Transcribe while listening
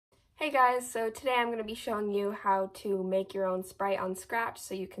Hey guys, so today I'm going to be showing you how to make your own Sprite on Scratch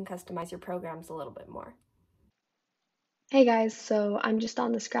so you can customize your programs a little bit more. Hey guys, so I'm just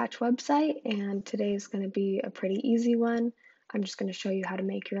on the Scratch website and today is going to be a pretty easy one. I'm just going to show you how to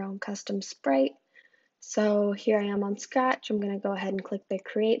make your own custom sprite. So here I am on Scratch. I'm going to go ahead and click the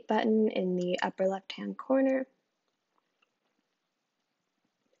Create button in the upper left-hand corner.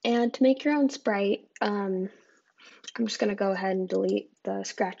 And to make your own sprite, I'm just going to go ahead and delete the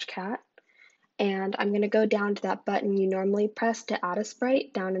Scratch cat. And I'm going to go down to that button you normally press to add a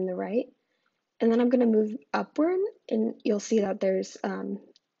sprite down in the right. And then I'm going to move upward, and you'll see that there's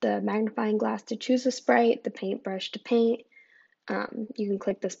the magnifying glass to choose a sprite, the paintbrush to paint. You can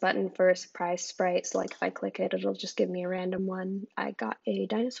click this button for a surprise sprite. So like if I click it, it'll just give me a random one. I got a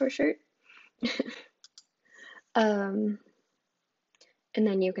dinosaur shirt. And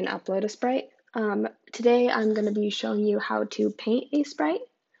then you can upload a sprite. Today I'm going to be showing you how to paint a sprite.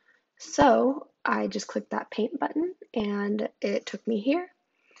 So I just clicked that paint button and it took me here.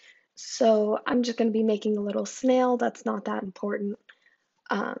 So I'm just going to be making a little snail. That's not that important.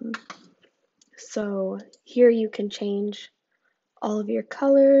 So here you can change all of your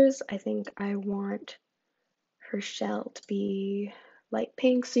colors. I think I want her shell to be light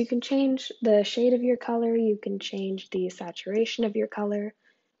pink. So you can change the shade of your color. You can change the saturation of your color,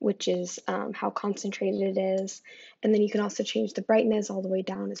 which is how concentrated it is. And then you can also change the brightness. All the way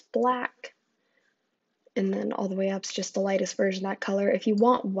down is black. And then all the way up is just the lightest version of that color. If you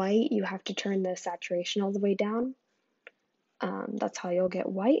want white, you have to turn the saturation all the way down. That's how you'll get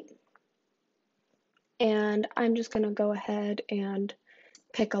white. And I'm just going to go ahead and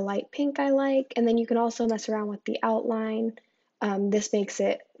pick a light pink I like, and then you can also mess around with the outline. This makes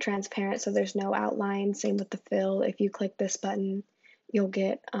it transparent so there's no outline. Same with the fill. If you click this button, you'll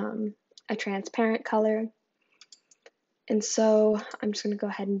get a transparent color. And so I'm just going to go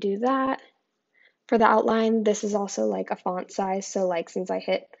ahead and do that. For the outline, this is also like a font size, so like since I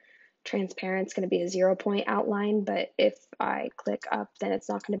hit transparent, it's going to be a 0-point outline, but if I click up, then it's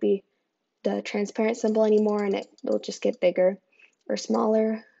not going to be the transparent symbol anymore, and it will just get bigger or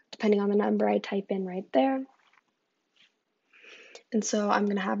smaller depending on the number I type in right there. And so I'm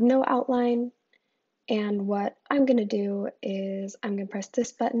going to have no outline, and what I'm going to do is I'm going to press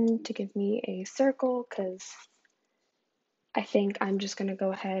this button to give me a circle, because I think I'm just going to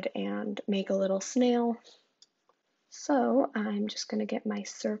go ahead and make a little snail. So I'm just going to get my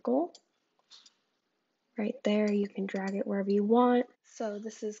circle right there. You can drag it wherever you want. So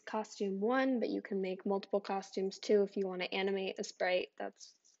this is costume 1, but you can make multiple costumes too if you want to animate a sprite.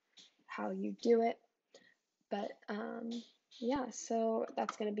 That's how you do it. But yeah, so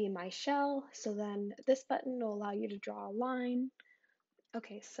that's going to be my shell. So then this button will allow you to draw a line.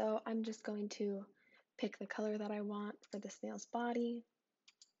 Okay, so I'm just going to pick the color that I want for the snail's body.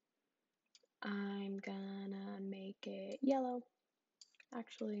 I'm gonna make it yellow.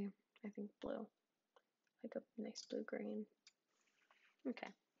 Actually, I think blue. Like a nice blue-green. Okay.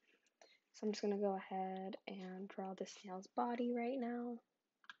 So I'm just going to go ahead and draw the snail's body right now.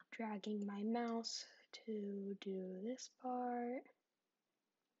 Dragging my mouse to do this part.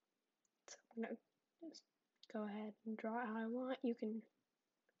 So I'm going to just go ahead and draw how I want. You can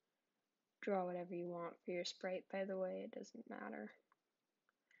draw whatever you want for your sprite, by the way. It doesn't matter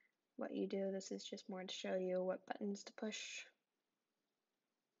what you do. This is just more to show you what buttons to push.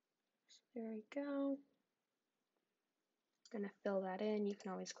 So there we go. Gonna fill that in. You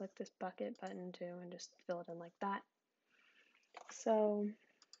can always click this bucket button too and just fill it in like that. So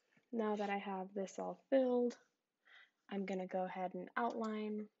now that I have this all filled, I'm gonna go ahead and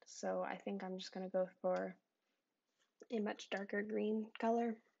outline. So I think I'm just gonna go for a much darker green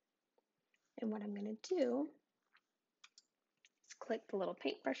color. And what I'm gonna do is click the little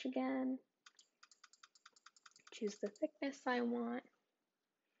paintbrush again, choose the thickness I want,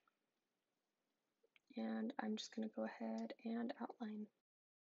 and I'm just gonna go ahead and outline.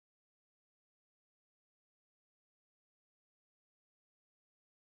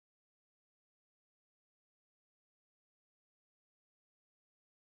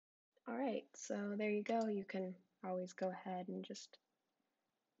 Alright, so there you go. You can always go ahead and just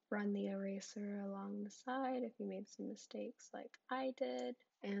run the eraser along the side if you made some mistakes like I did.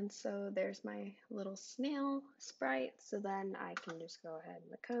 And so there's my little snail sprite. So then I can just go ahead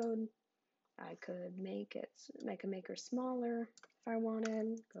in the code. I could make her smaller if I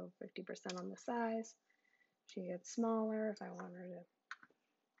wanted, go 50% on the size. She gets smaller. If I want her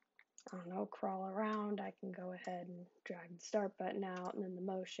to, I don't know, crawl around, I can go ahead and drag the start button out, and then the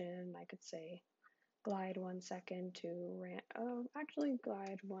motion, I could say glide 1 second to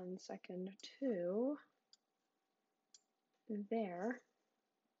glide 1 second to there.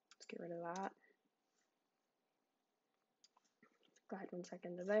 Let's get rid of that. Glide 1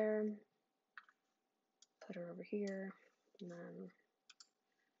 second to there. Put her over here, and then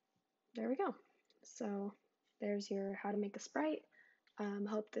there we go. So there's your how to make a sprite.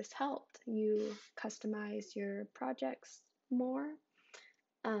 Hope this helped you customize your projects more.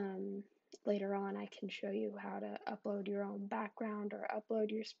 Later on, I can show you how to upload your own background or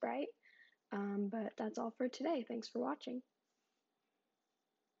upload your sprite. But that's all for today. Thanks for watching.